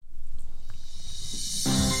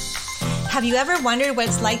Have you ever wondered what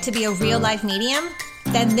it's like to be a real life medium?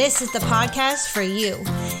 Then this is the podcast for you.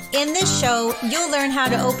 In this show, you'll learn how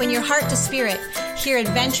to open your heart to spirit, hear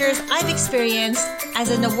adventures I've experienced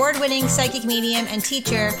as an award-winning psychic medium and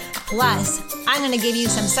teacher. Plus, I'm going to give you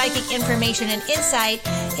some psychic information and insight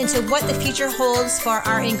into what the future holds for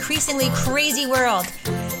our increasingly crazy world.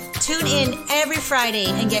 Tune in every Friday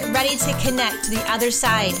and get ready to connect to the other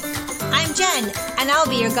side. I'm Jen, and I'll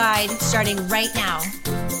be your guide starting right now.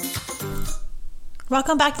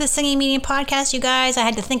 Welcome back to the Singing Medium Podcast, you guys. I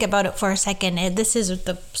had to think about it for a second. This is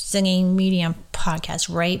the Singing Medium Podcast,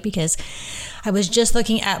 right? Because I was just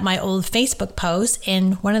looking at my old Facebook post,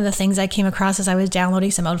 and one of the things I came across as I was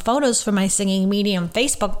downloading some old photos from my Singing Medium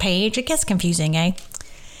Facebook page, it gets confusing,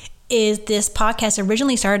 is this podcast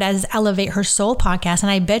originally started as Elevate Her Soul podcast. And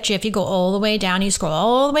I bet you if you go all the way down, you scroll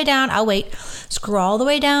all the way down, scroll all the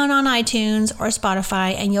way down on iTunes or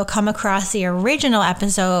Spotify, and you'll come across the original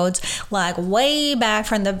episodes, like way back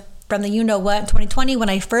from the you know what, 2020, when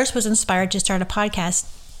I first was inspired to start a podcast.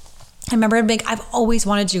 I remember I've always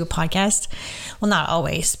wanted to do a podcast. Well, not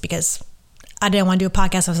always, because I didn't want to do a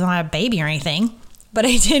podcast when I was not a baby or anything, but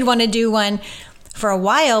I did want to do one for a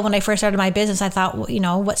while. When I first started my business, I thought,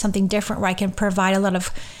 what's something different where I can provide a lot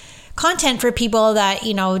of content for people that,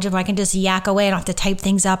 I can just yak away and not have to type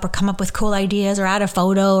things up or come up with cool ideas or add a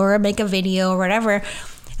photo or make a video or whatever.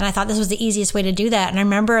 And I thought this was the easiest way to do that. And I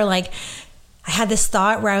remember I had this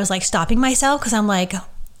thought where I was stopping myself because I'm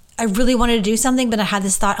I really wanted to do something, but I had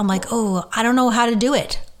this thought, I'm oh, I don't know how to do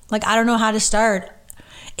it. I don't know how to start.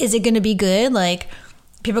 Is it going to be good?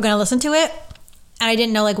 People are going to listen to it? And I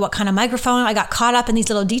didn't know what kind of microphone. I got caught up in these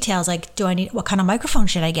little details. What kind of microphone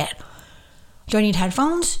should I get? Do I need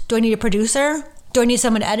headphones? Do I need a producer? Do I need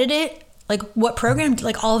someone to edit it? What program?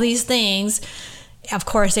 All these things, of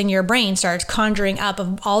course, in your brain starts conjuring up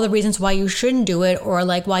of all the reasons why you shouldn't do it, or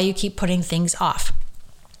why you keep putting things off.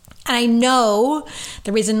 And I know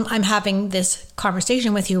the reason I'm having this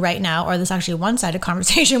conversation with you right now, or this actually one-sided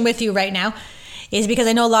conversation with you right now, is because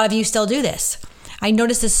I know a lot of you still do this. I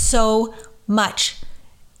notice this so much.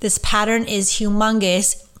 This pattern is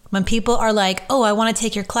humongous when people are oh, I want to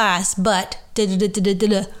take your class, but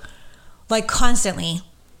constantly.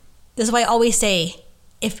 This is why I always say,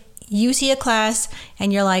 if you see a class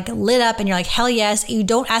and you're lit up and you're hell yes, you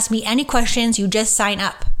don't ask me any questions, you just sign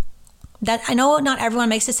up. That I know not everyone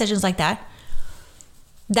makes decisions like that.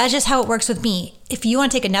 That's just how it works with me. If you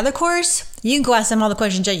want to take another course, you can go ask them all the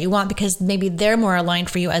questions that you want because maybe they're more aligned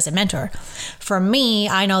for you as a mentor. For me,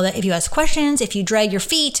 I know that if you ask questions, if you drag your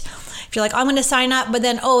feet, if you're I'm going to sign up, but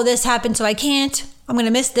then, oh, this happened, so I can't, I'm going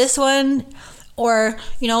to miss this one. Or,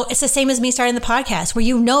 it's the same as me starting the podcast where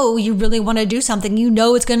you really want to do something.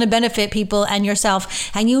 It's going to benefit people and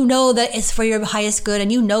yourself. And that it's for your highest good.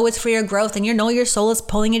 And it's for your growth. And your soul is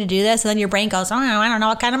pulling you to do this. And then your brain goes, oh, I don't know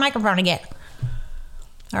what kind of microphone to get.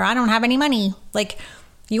 Or I don't have any money.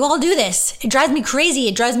 You all do this. It drives me crazy.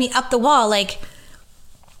 It drives me up the wall. I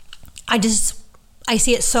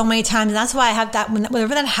see it so many times. And that's why I have that,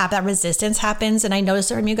 whenever that resistance happens, and I notice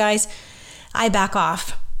it from you guys, I back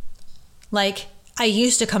off. I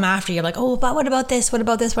used to come after you. Oh, but what about this? What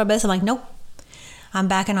about this? What about this? I'm nope. I'm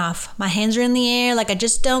backing off. My hands are in the air. I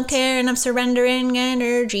just don't care, and I'm surrendering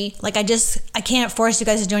energy. I can't force you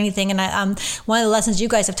guys to do anything. And one of the lessons you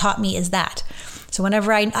guys have taught me is that. So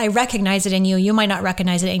whenever I recognize it in you, you might not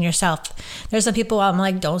recognize it in yourself. There's some people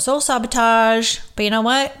I'm don't soul sabotage. But you know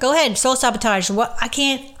what? Go ahead, soul sabotage. What? I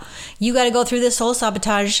can't. You got to go through this soul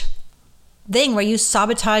sabotage thing where you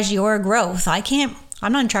sabotage your growth. I can't.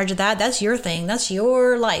 I'm not in charge of that. That's your thing. That's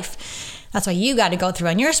your life. That's why you got to go through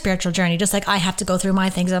on your spiritual journey, just like I have to go through my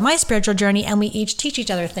things on my spiritual journey, and we each teach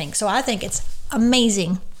each other things. So I think it's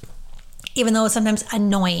amazing, even though it's sometimes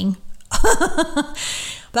annoying.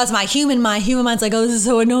 That's my human mind's oh, this is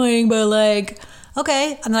so annoying, but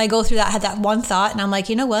okay. And then I go through that, I had that one thought, and I'm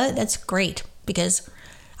you know what? That's great, because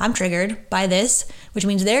I'm triggered by this, which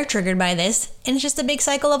means they're triggered by this. And it's just a big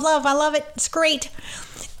cycle of love. I love it. It's great.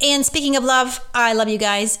 And speaking of love, I love you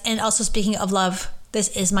guys. And also speaking of love, this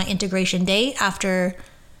is my integration day after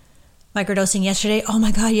microdosing yesterday. Oh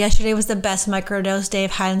my God, yesterday was the best microdose day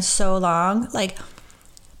I've had in so long.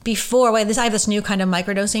 Before, I have this new kind of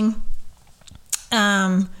microdosing.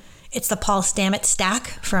 It's the Paul Stamets stack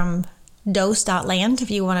from dose.land. If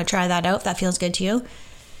you want to try that out, if that feels good to you.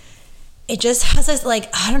 It just has this,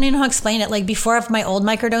 I don't even know how to explain it. Before of my old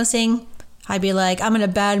microdosing, I'd be I'm in a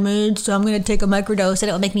bad mood, so I'm going to take a microdose and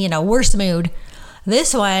it will make me in a worse mood.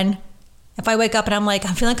 This one, if I wake up and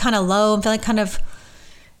I'm feeling kind of low, I'm feeling kind of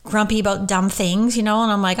grumpy about dumb things, and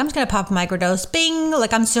I'm like, I'm just going to pop a microdose. Bing.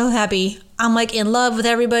 Like, I'm so happy. I'm like in love with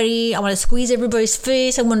everybody. I want to squeeze everybody's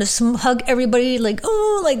face. I want to hug everybody like,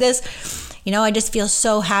 oh, like this. I just feel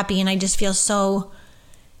so happy, and I just feel so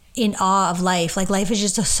in awe of life. Like, life is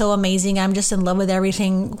just so amazing. I'm just in love with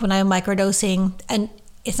everything when I'm microdosing. And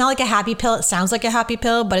it's not like a happy pill. It sounds like a happy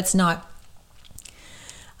pill, but it's not.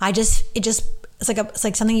 It's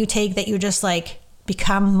like something you take that you just like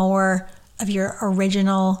become more of your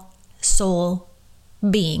original soul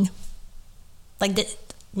being. Like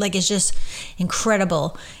it's just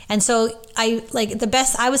incredible. And so I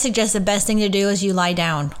would suggest the best thing to do is you lie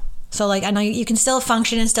down. So like, I know you can still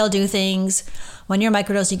function and still do things. When you're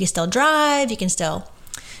microdosing, you can still drive, you can still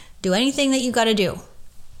do anything that you got to do.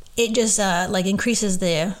 It just like increases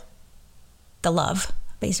the love,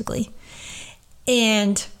 basically.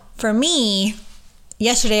 And for me,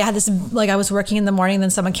 yesterday I had this, like, I was working in the morning, then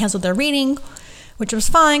someone canceled their reading, which was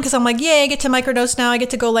fine because I'm like, yay, I get to microdose now. I get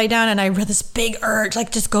to go lie down. And I had this big urge,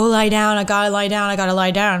 like, just go lie down. I gotta lie down. I gotta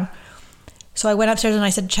lie down. So I went upstairs and I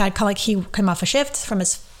said, Chad, like, he came off a shift from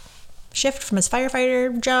his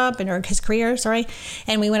firefighter job or his career, sorry.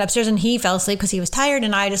 And we went upstairs and he fell asleep because he was tired.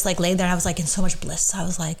 And I just like laid there and I was like in so much bliss. I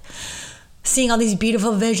was like seeing all these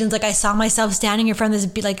beautiful visions. Like, I saw myself standing in front of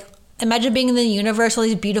this, like, imagine being in the universe, all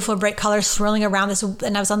these beautiful bright colors swirling around this.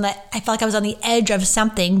 And I felt like I was on the edge of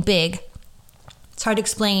something big. It's hard to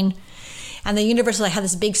explain. And the universe like had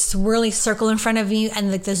this big swirly circle in front of me,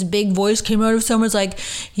 and like this big voice came out of someone's like,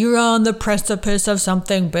 you're on the precipice of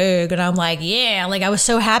something big. And I'm like, yeah, like I was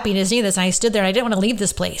so happy to see this. And I stood there and I didn't want to leave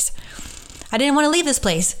this place. And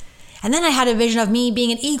then I had a vision of me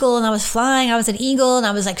being an eagle, and I was flying. I was an eagle and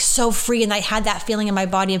I was like so free. And I had that feeling in my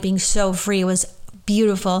body of being so free. It was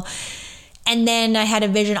beautiful. And then I had a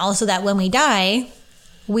vision also that when we die,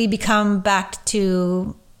 we become back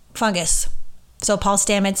to fungus. So Paul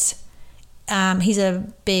Stamets, he's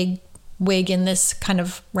a big wig in this kind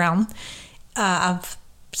of realm of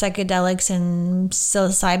psychedelics and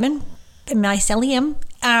psilocybin, mycelium.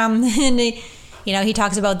 And he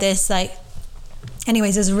talks about this, like,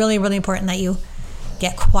 anyways, it's really, really important that you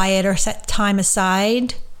get quiet or set time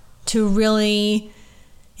aside to really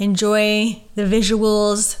enjoy the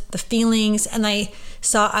visuals, the feelings. And I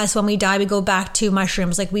saw us when we die, we go back to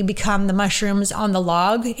mushrooms. Like, we become the mushrooms on the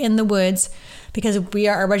log in the woods because we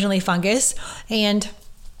are originally fungus. And,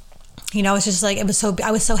 it's just like, I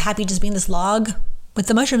was so happy just being this log with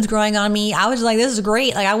the mushrooms growing on me. I was like, this is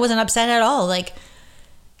great. Like, I wasn't upset at all. Like,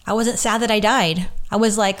 I wasn't sad that I died. I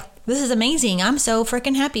was like, this is amazing. I'm so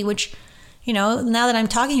freaking happy, which, now that I'm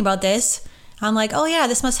talking about this, I'm like, oh yeah,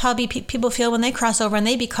 this must how people feel when they cross over and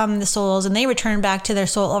they become the souls and they return back to their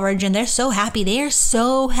soul origin. They're so happy. They are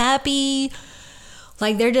so happy.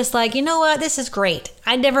 Like, they're just like, you know what? This is great.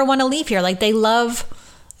 I never want to leave here. Like, they love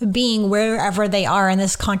being wherever they are in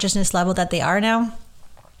this consciousness level that they are now.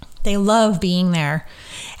 They love being there.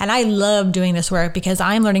 And I love doing this work because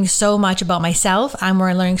I'm learning so much about myself. I'm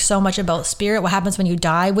learning so much about spirit, what happens when you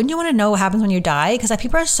die. Wouldn't you want to know what happens when you die? Because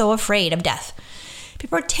people are so afraid of death.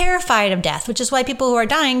 People are terrified of death, which is why people who are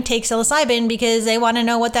dying take psilocybin, because they want to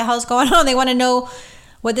know what the hell's going on. They want to know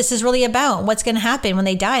what this is really about, what's going to happen when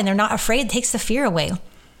they die, and they're not afraid. It takes the fear away,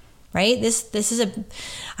 right?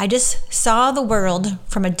 I just saw the world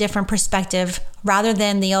from a different perspective rather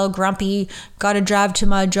than the old grumpy, gotta drive to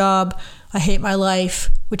my job, I hate my life,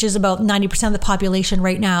 which is about 90% of the population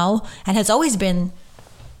right now and has always been,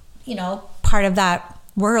 part of that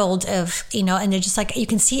world of, and they're just like, you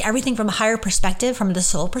can see everything from a higher perspective, from the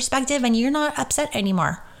soul perspective, and you're not upset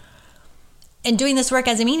anymore. And doing this work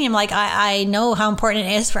as a medium, like, I know how important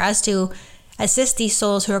it is for us to assist these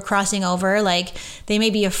souls who are crossing over. Like, they may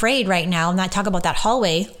be afraid right now, and I talk about that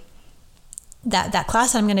hallway, that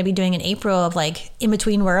class that I'm going to be doing in April of like in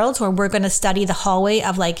between worlds, where we're going to study the hallway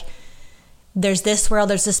of like, there's this world,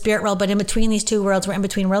 there's the spirit world, but in between these two worlds, we're in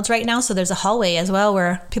between worlds right now. So there's a hallway as well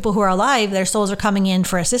where people who are alive, their souls are coming in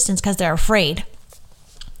for assistance because they're afraid.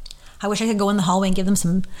 I wish I could go in the hallway and give them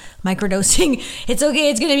some microdosing. It's okay.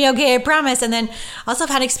 It's going to be okay. I promise. And then also I've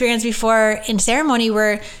had experience before in ceremony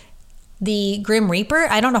where the Grim Reaper,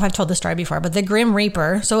 I don't know if I've told this story before, but the Grim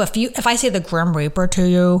Reaper. So if I say the Grim Reaper to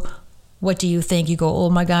you, what do you think? You go, oh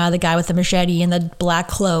my God, the guy with the machete and the black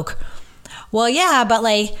cloak. Well, yeah, but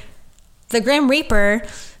like, the Grim Reaper,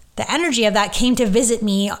 the energy of that came to visit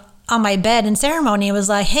me on my bed in ceremony. It was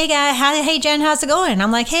like, hey guy, hey Jen, how's it going?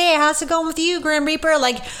 I'm like, hey, how's it going with you, Grim Reaper?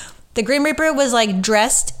 Like, the Grim Reaper was like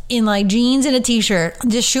dressed in like jeans and a t-shirt,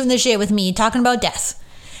 just shooting the shit with me, talking about death.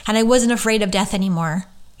 And I wasn't afraid of death anymore.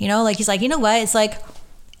 Like, he's like, you know what? It's like,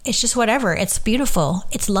 it's just whatever. It's beautiful.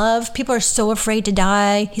 It's love. People are so afraid to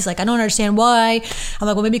die. He's like, I don't understand why. I'm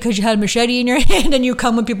like, well, maybe because you had a machete in your hand and you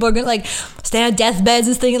come when people are going to like stand on deathbeds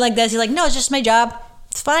and things like this. He's like, no, it's just my job.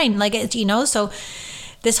 It's fine. Like, it's, so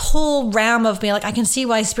this whole realm of me, like, I can see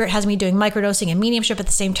why Spirit has me doing microdosing and mediumship at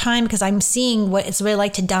the same time, because I'm seeing what it's really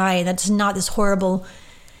like to die. That's not this horrible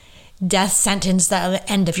death sentence at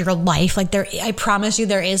the end of your life. Like, I promise you,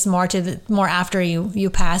 there is more more after you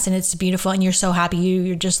pass, and it's beautiful, and you're so happy.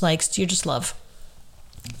 You're just love.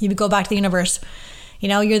 You go back to the universe.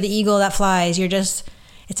 You're the eagle that flies.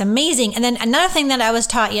 It's amazing. And then another thing that I was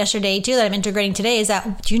taught yesterday too, that I'm integrating today, is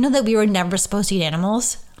that, do you know that we were never supposed to eat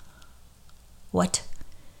animals? What?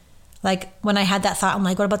 Like, when I had that thought, I'm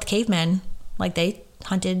like, what about the cavemen? Like, they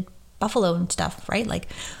hunted buffalo and stuff, right? Like,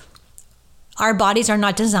 our bodies are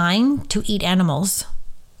not designed to eat animals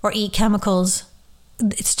or eat chemicals.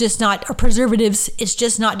 It's just not, or preservatives. It's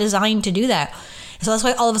just not designed to do that. So that's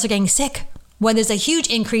why all of us are getting sick. When there's a huge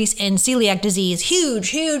increase in celiac disease,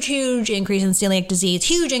 huge increase in celiac disease,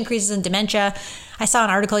 huge increases in dementia. I saw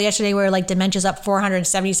an article yesterday where like dementia's up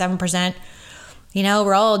 477%.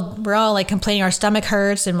 We're all like complaining our stomach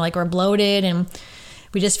hurts and like we're bloated and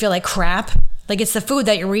we just feel like crap. Like, it's the food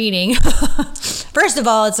that you're eating. First of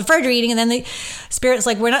all, it's the food you're eating, and then the Spirit's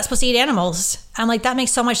like, we're not supposed to eat animals. I'm like, that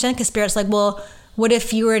makes so much sense, because Spirit's like, well, what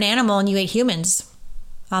if you were an animal and you ate humans?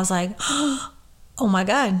 I was like, oh my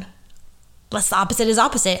God. That's the opposite is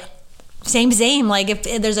opposite. Same. Like, if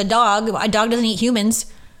there's a dog doesn't eat humans.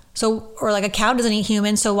 So, or like a cow doesn't eat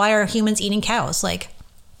humans. So why are humans eating cows? Like,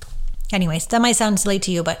 anyways, that might sound silly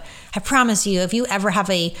to you, but I promise you, if you ever have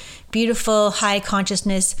a beautiful high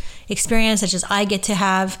consciousness experience such as I get to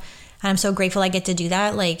have, and I'm so grateful I get to do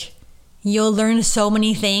that, like, you'll learn so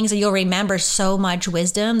many things and you'll remember so much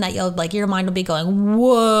wisdom that your mind will be going,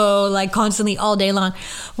 whoa, like constantly all day long.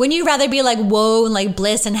 Wouldn't you rather be like, whoa, and like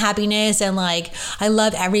bliss and happiness and like, I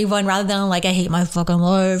love everyone, rather than like, I hate my fucking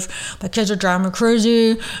life, my kids are driving me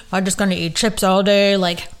crazy, I'm just gonna eat chips all day?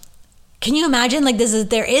 Like, can you imagine? Like,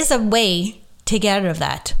 there is a way to get out of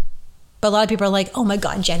that. But a lot of people are like, oh my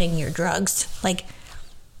God, Jenny, you're drugs. Like,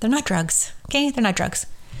 they're not drugs. Okay? They're not drugs.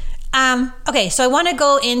 Okay, so I want to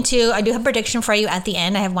go into, I do have a prediction for you at the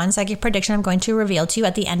end. I have one second prediction I'm going to reveal to you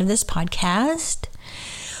at the end of this podcast.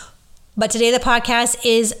 But today the podcast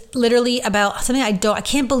is literally about something I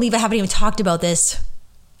can't believe I haven't even talked about this.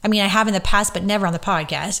 I mean, I have in the past, but never on the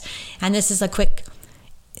podcast. And this is a quick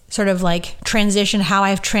sort of like transition, how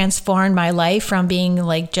I've transformed my life from being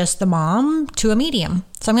like just the mom to a medium.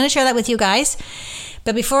 So I'm going to share that with you guys.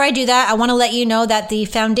 But before I do that, I want to let you know that the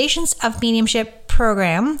Foundations of Mediumship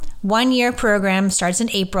program, 1-year program, starts in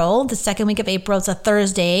April. The second week of April, it's a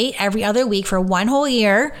Thursday, every other week for 1 whole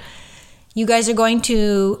year. You guys are going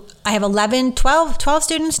to, I have 12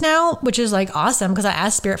 students now, which is like awesome, because I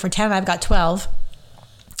asked Spirit for 10, I've got 12.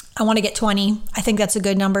 I want to get 20. I think that's a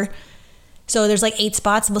good number. So there's like 8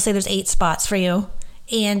 spots. We'll say there's 8 spots for you.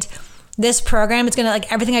 And this program is going to,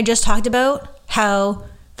 like, everything I just talked about, how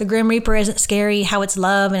the Grim Reaper isn't scary, how it's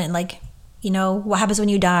love, and like, what happens when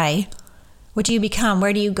you die? What do you become?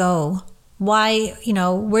 Where do you go? Why,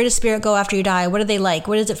 where does spirit go after you die? What are they like?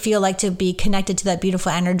 What does it feel like to be connected to that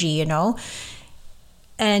beautiful energy,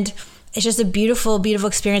 And it's just a beautiful, beautiful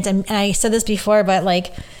experience. And I said this before, but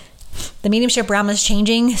like, the mediumship realm is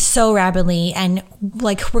changing so rapidly, and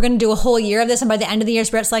like, we're going to do a whole year of this, and by the end of the year,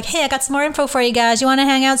 Spirit's like, hey, I got some more info for you guys. You want to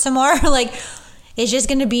hang out some more? Like, it's just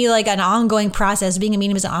going to be like an ongoing process. Being a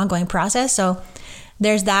medium is an ongoing process. So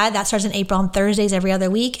there's that starts in April on Thursdays every other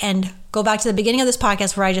week. And go back to the beginning of this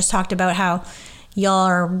podcast where I just talked about how y'all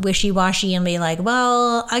are wishy-washy and be like,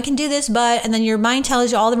 well, I can do this, but, and then your mind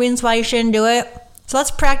tells you all the reasons why you shouldn't do it. So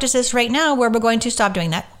let's practice this right now, where we're going to stop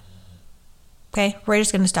doing that. Okay, we're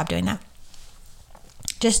just going to stop doing that.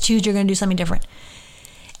 Just choose you're going to do something different.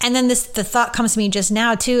 And then the thought comes to me just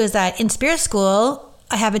now too, is that in Spirit School,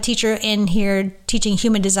 I have a teacher in here teaching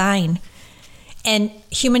human design. And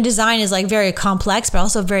human design is like very complex, but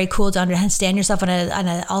also very cool to understand yourself on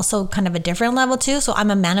a also kind of a different level too. So I'm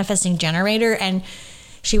a manifesting generator, and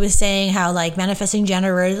she was saying how like manifesting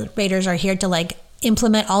generators are here to like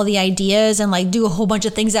implement all the ideas and like do a whole bunch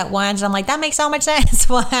of things at once. And I'm like, that makes so much sense.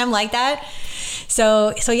 Why I'm like that.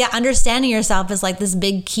 So yeah, understanding yourself is like this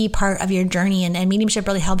big key part of your journey, and mediumship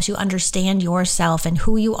really helps you understand yourself and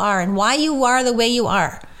who you are and why you are the way you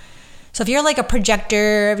are. So if you're like a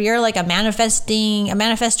projector, if you're like a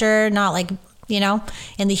manifester, not like,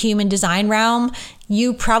 in the human design realm,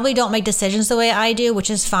 you probably don't make decisions the way I do, which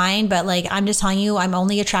is fine. But like, I'm just telling you, I'm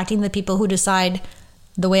only attracting the people who decide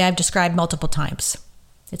the way I've described multiple times.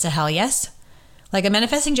 It's a hell yes. Like a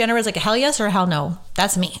manifesting generator is like a hell yes or a hell no.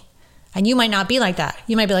 That's me. And you might not be like that.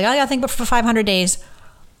 You might be like, oh, I gotta think for 500 days.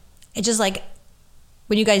 It's just like,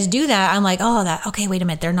 when you guys do that, I'm like, oh, okay, wait a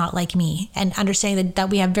minute, they're not like me. And understanding that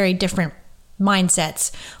we have very different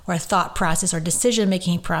mindsets or thought process or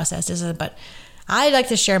decision-making processes. But I like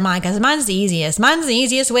to share mine because mine's the easiest. Mine's the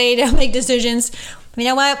easiest way to make decisions. You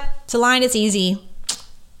know what? It's a line, it's easy.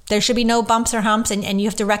 There should be no bumps or humps, and you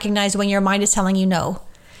have to recognize when your mind is telling you no.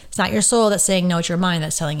 It's not your soul that's saying no, it's your mind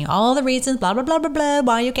that's telling you all the reasons, blah, blah, blah, blah, blah,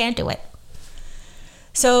 why you can't do it.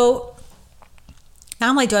 So now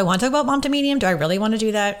I'm like, do I want to talk about Mom to Medium? Do I really want to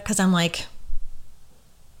do that? Because I'm like,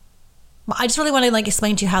 I just really want to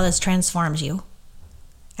explain to you how this transforms you.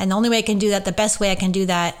 And the only way I can do that, the best way I can do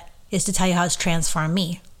that is to tell you how it's transformed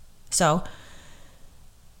me. So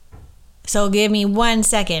give me 1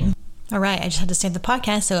 second. All right, I just had to save the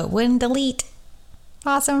podcast so it wouldn't delete.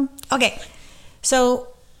 Awesome. Okay, so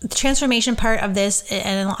the transformation part of this,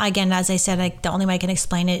 and again, as I said, the only way I can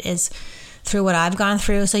explain it is through what I've gone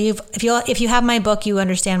through. So if you have my book, you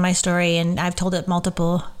understand my story, and I've told it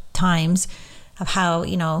multiple times of how,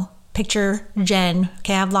 picture Jen.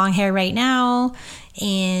 Okay, I have long hair right now,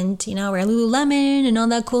 and wear Lululemon and all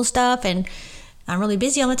that cool stuff, and I'm really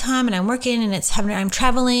busy all the time, and I'm working, and I'm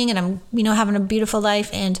traveling, and I'm having a beautiful life,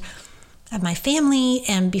 and I have my family,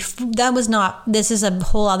 and this is a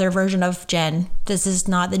whole other version of Jen. This is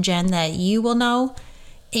not the Jen that you will know.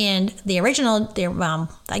 And the original,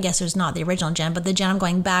 I guess there's not the original Jen, but the Jen I'm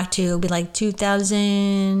going back to will be like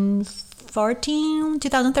 2014,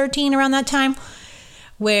 2013, around that time,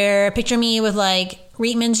 where picture me with like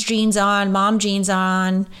Reitman's jeans on, mom jeans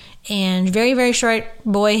on, and very, very short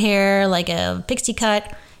boy hair, like a pixie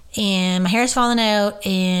cut, and my hair's falling out,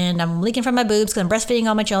 and I'm leaking from my boobs because I'm breastfeeding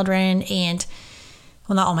all my children, and,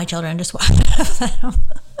 well, not all my children, just one of them.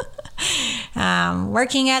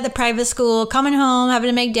 Working at the private school, coming home, having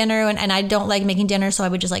to make dinner, and I don't like making dinner, so I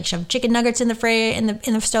would just shove chicken nuggets in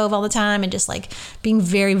the stove all the time, and just being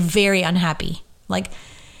very, very unhappy. I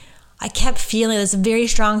kept feeling this very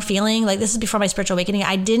strong feeling, this is before my spiritual awakening.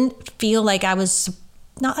 I didn't feel like I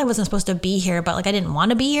wasn't supposed to be here, but I didn't want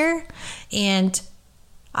to be here. And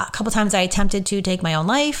a couple times I attempted to take my own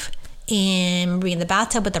life and be in the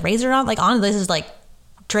bathtub with the razor on. Honestly, this is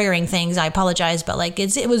triggering things. I apologize, but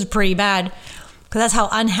it was pretty bad because that's how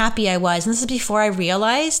unhappy I was. And this is before I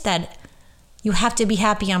realized that you have to be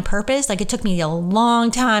happy on purpose. It took me a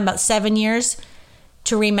long time, about 7 years,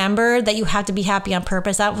 to remember that you have to be happy on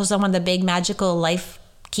purpose. That was one of the big magical life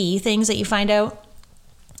key things that you find out.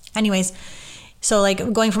 Anyways, so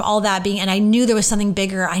going from all that and I knew there was something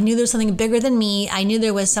bigger. I knew there was something bigger than me. I knew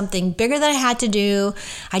there was something bigger that I had to do.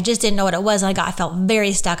 I just didn't know what it was. I felt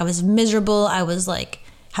very stuck. I was miserable. I was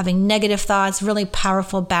having negative thoughts, really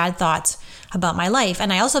powerful, bad thoughts about my life.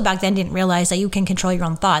 And I also back then didn't realize that you can control your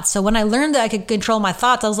own thoughts. So when I learned that I could control my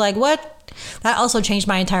thoughts, I was like, what? That also changed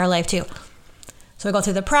my entire life too. So I go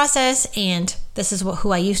through the process, and this is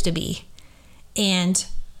who I used to be. And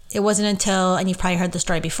it wasn't until, and you've probably heard the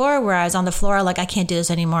story before, where I was on the floor, I can't do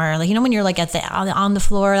this anymore. When you're on the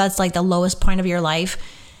floor, that's the lowest point of your life.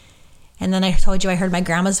 And then I told you I heard my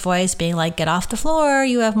grandma's voice being get off the floor,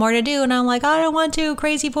 you have more to do. And I'm I don't want to,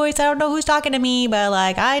 crazy voice, I don't know who's talking to me, but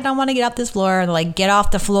I don't want to get off this floor. And they're get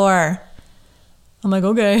off the floor. I'm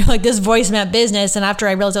okay. This voice meant business. And after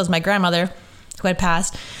I realized it was my grandmother who had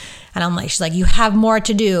passed, and I'm she's you have more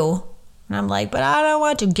to do. And I'm but I don't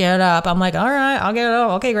want to get up. I'm all right, I'll get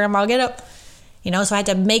up. Okay, Grandma, I'll get up. So I had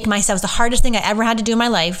to make myself, the hardest thing I ever had to do in my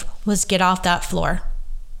life was get off that floor.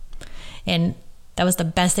 And that was the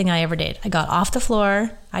best thing I ever did. I got off the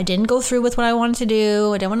floor. I didn't go through with what I wanted to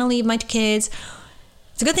do. I didn't want to leave my kids.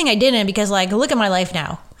 It's a good thing I didn't, because look at my life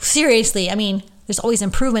now. Seriously, there's always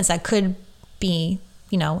improvements that could be,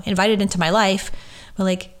 invited into my life.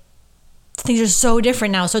 But things are so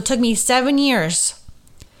different now. So it took me 7 years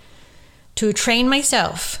to train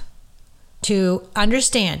myself to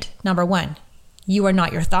understand, number one, you are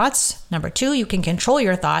not your thoughts. Number two, you can control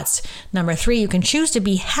your thoughts. Number three, you can choose to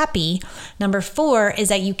be happy. Number four is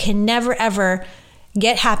that you can never, ever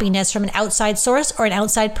get happiness from an outside source or an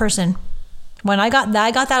outside person. When I got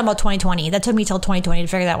that in about 2020. That took me till 2020 to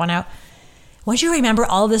figure that one out. Once you remember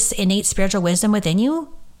all this innate spiritual wisdom within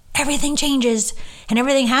you, everything changes, and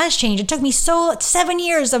everything has changed. It took me 7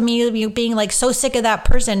 years of me being so sick of that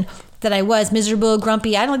person that I was, miserable,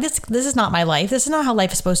 grumpy. This is not my life. This is not how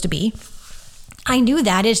life is supposed to be. I knew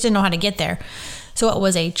that. I just didn't know how to get there. So it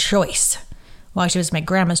was a choice. Well, actually, it was my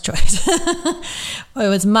grandma's choice. It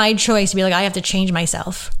was my choice to be I have to change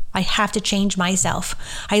myself. I have to change myself.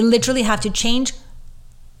 I literally have to change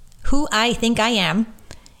who I think I am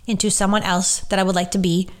into someone else that I would like to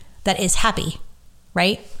be that is happy,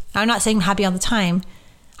 right? I'm not saying I'm happy all the time.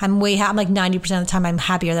 I'm like 90% of the time I'm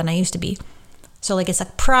happier than I used to be. So like it's a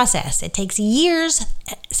process. It takes years,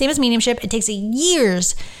 same as mediumship, it takes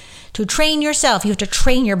years to train yourself. You have to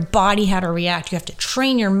train your body how to react. You have to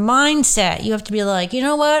train your mindset. You have to be like, you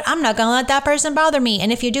know what? I'm not going to let that person bother me.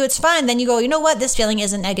 And if you do, it's fine. Then you go, you know what? This feeling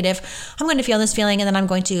isn't negative. I'm going to feel this feeling and then I'm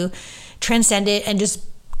going to transcend it and just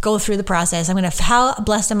go through the process. How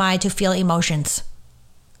blessed am I to feel emotions,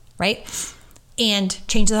 right? And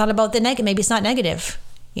change the thought about the negative. Maybe it's not negative,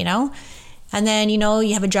 you know? And then, you know,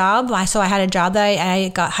 you have a job. So I had a job that I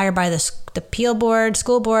got hired by the Peel Board,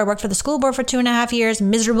 school board, worked for the school board for 2.5 years,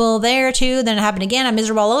 miserable there too. Then it happened again. I'm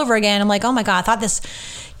miserable all over again. I'm like, oh my God, I thought this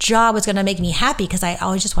job was going to make me happy because I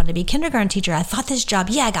always just wanted to be a kindergarten teacher. I thought this job,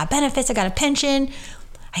 I got benefits, I got a pension.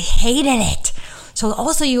 I hated it. So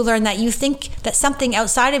also you learn that you think that something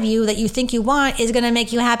outside of you that you think you want is going to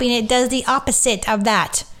make you happy, and it does the opposite of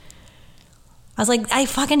that. I was like, I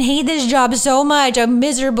fucking hate this job so much. I'm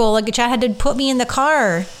miserable. Like, Chad had to put me in the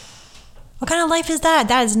car. What kind of life is that?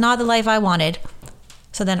 That is not the life I wanted.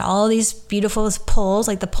 So then all these beautiful pulls,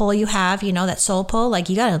 like the pull you have, you know, that soul pull, like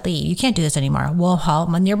you gotta leave. You can't do this anymore. Well,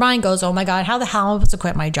 when your mind goes, oh my God, how the hell am I supposed to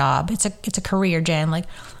quit my job? It's a career, Jen. Like,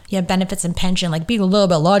 you have benefits and pension. Like, be a little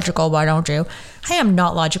bit logical, why don't you? I am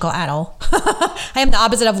not logical at all. I am the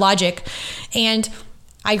opposite of logic. And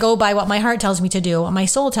I go by what my heart tells me to do, what my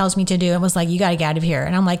soul tells me to do. It was like, you got to get out of here.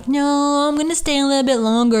 And I'm like, no, I'm going to stay a little bit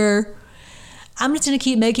longer. I'm just going to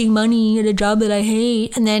keep making money at a job that I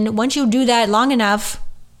hate. And then once you do that long enough,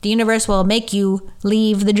 the universe will make you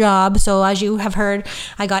leave the job. So as you have heard,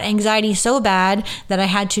 I got anxiety so bad that I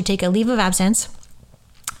had to take a leave of absence.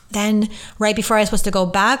 Then right before I was supposed to go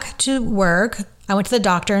back to work, I went to the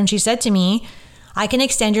doctor and she said to me, I can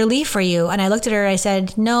extend your leave for you. And I looked at her and I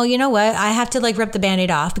said, no, you know what? I have to like rip the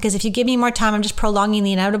Band-Aid off, because if you give me more time, I'm just prolonging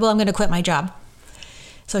the inevitable. I'm going to quit my job.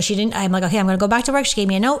 So she didn't, I'm like, okay, I'm going to go back to work. She gave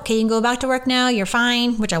me a note. Okay, you can go back to work now. You're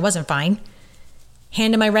fine, which I wasn't fine.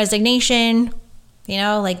 Handed my resignation, you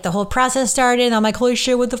know, like the whole process started. And I'm like, holy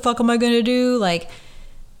shit, what the fuck am I going to do? Like,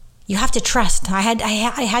 you have to trust. I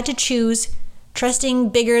had to choose trusting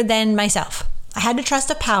bigger than myself. I had to trust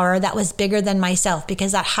a power that was bigger than myself,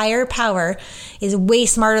 because that higher power is way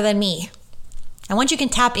smarter than me. And once you can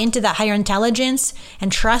tap into that higher intelligence and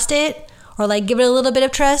trust it, or like give it a little bit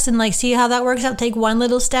of trust and like see how that works out, take one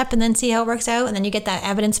little step and then see how it works out, and then you get that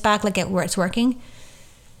evidence back, like where it's working.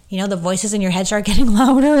 You know, the voices in your head start getting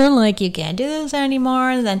louder, like you can't do this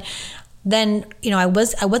anymore. And then you know, I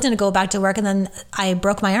wasn't going to go back to work, and then I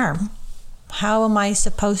broke my arm. How am I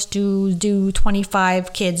supposed to do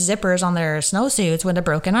 25 kids zippers on their snowsuits with a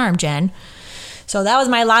broken arm, Jen? So that was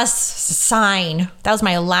my last sign. That was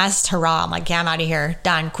my last hurrah. I'm like, yeah, I'm out of here.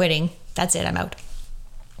 Done. Quitting. That's it. I'm out.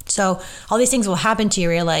 So all these things will happen to you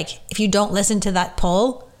where you're like, if you don't listen to that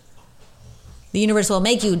pull, the universe will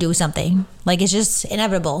make you do something. Like, it's just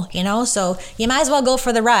inevitable, you know? So you might as well go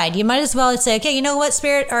for the ride. You might as well say, okay, you know what,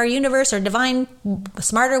 spirit or universe or divine,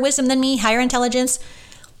 smarter wisdom than me, higher intelligence,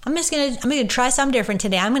 I'm gonna try something different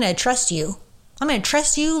today. I'm gonna trust you. I'm gonna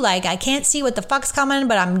trust you like I can't see what the fuck's coming,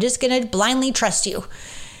 but I'm just gonna blindly trust you.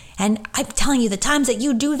 And I'm telling you, the times that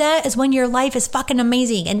you do that is when your life is fucking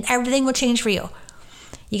amazing and everything will change for you.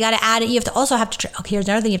 You gotta add it. You have to also okay, here's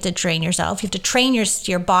another thing you have to train yourself. You have to train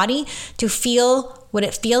your body to feel what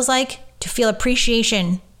it feels like, to feel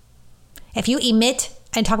appreciation. If you emit,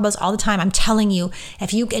 and talk about this all the time, I'm telling you,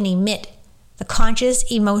 if you can emit the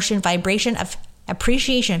conscious emotion, vibration of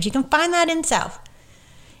appreciation, if you can find that in self,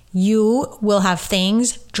 you will have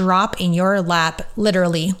things drop in your lap,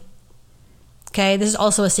 literally. Okay, this is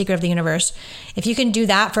also a secret of the universe. If you can do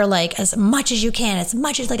that for like as much as you can, as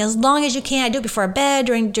long as you can. I do it before bed,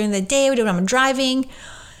 during the day, we do it when I'm driving.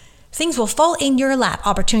 Things will fall in your lap.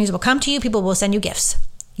 Opportunities will come to you. People will send you gifts.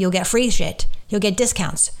 You'll get free shit. You'll get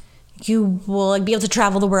discounts. You will like be able to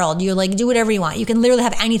travel the world. You'll like do whatever you want. You can literally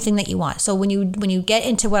have anything that you want. So when you get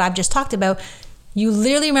into what I've just talked about, you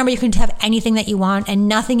literally remember you can have anything that you want and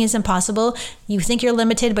nothing is impossible. You think you're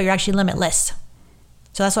limited, but you're actually limitless.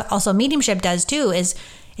 So that's what also mediumship does too, is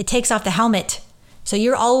it takes off the helmet.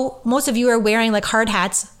 So most of you are wearing like hard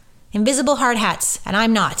hats, invisible hard hats, and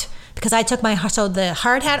I'm not, because I took so the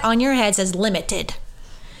hard hat on your head says limited.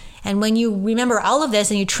 And when you remember all of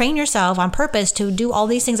this and you train yourself on purpose to do all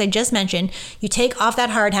these things I just mentioned, you take off that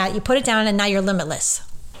hard hat, you put it down, and now you're limitless.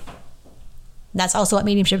 That's also what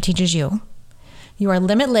mediumship teaches you. You are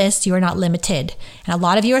limitless. You are not limited. And a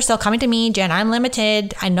lot of you are still coming to me, Jen, I'm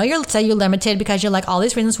limited. I know you'll say you're limited because you're like all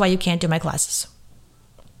these reasons why you can't do my classes.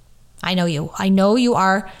 I know you. I know you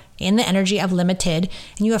are in the energy of limited,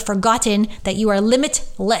 and you have forgotten that you are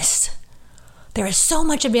limitless. There is so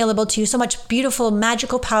much available to you, so much beautiful,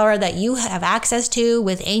 magical power that you have access to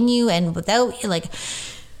within you and without, like,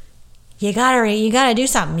 you gotta do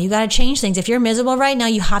something. You gotta change things. If you're miserable right now,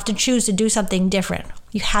 you have to choose to do something different.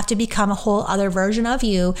 You have to become a whole other version of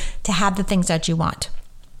you to have the things that you want.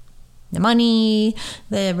 The money,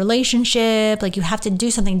 the relationship, like you have to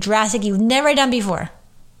do something drastic you've never done before.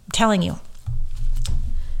 I'm telling you.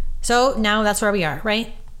 So now that's where we are,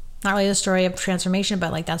 right? Not really the story of transformation,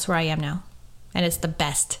 but like that's where I am now. And it's the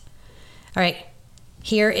best. All right.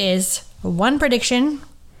 Here is one prediction.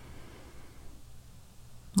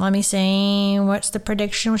 Let me see. What's the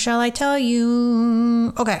prediction? What shall I tell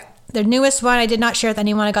you? Okay. The newest one, I did not share with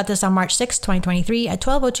anyone. I got this on March 6th, 2023 at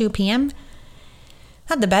 12:02 p.m.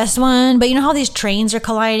 Not the best one, but you know how these trains are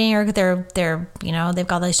colliding, or they're they've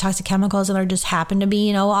got these toxic chemicals and they just happen to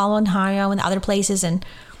be, all in Ohio and other places, and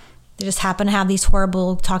they just happen to have these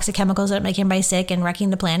horrible toxic chemicals that make everybody sick and wrecking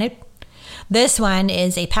the planet. This one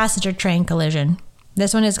is a passenger train collision.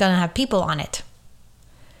 This one is going to have people on it.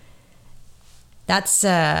 That's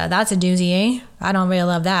a doozy, eh? I don't really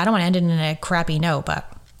love that. I don't want to end it in a crappy note,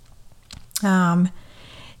 but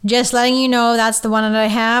just letting you know that's the one that I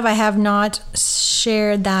have. I have not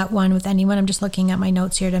shared that one with anyone. I'm just looking at my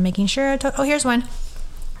notes here to making sure. Here's one.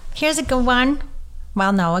 Here's a good one.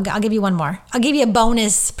 Well, no, I'll give you one more. I'll give you a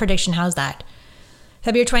bonus prediction. How's that?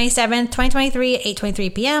 February 27th, 2023,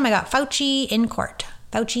 8:23 p.m. I got Fauci in court.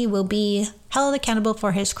 Fauci will be held accountable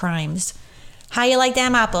for his crimes. How you like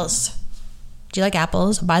them apples? Do you like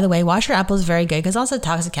apples? By the way, wash your apples very good because also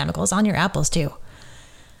toxic chemicals on your apples too.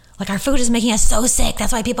 Like our food is making us so sick.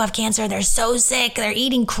 That's why people have cancer. They're so sick. They're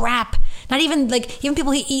eating crap. Not even even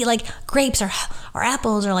people who eat like grapes or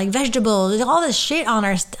apples or like vegetables. There's all this shit on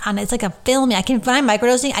it's like a film. When I'm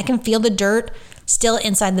microdosing, I can feel the dirt still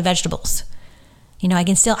inside the vegetables. I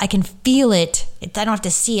can feel it. I don't have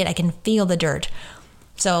to see it. I can feel the dirt.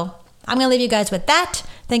 So I'm going to leave you guys with that.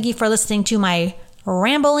 Thank you for listening to my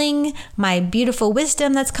rambling, my beautiful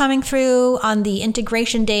wisdom that's coming through on the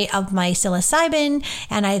integration day of my psilocybin.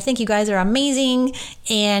 And I think you guys are amazing.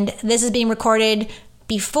 And this is being recorded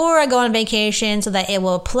before I go on vacation so that it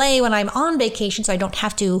will play when I'm on vacation so I don't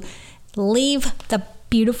have to leave the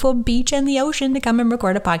beautiful beach and the ocean to come and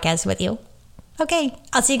record a podcast with you. Okay,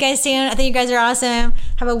 I'll see you guys soon. I think you guys are awesome.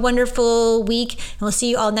 Have a wonderful week, and we'll see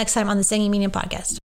you all next time on the Singing Medium Podcast.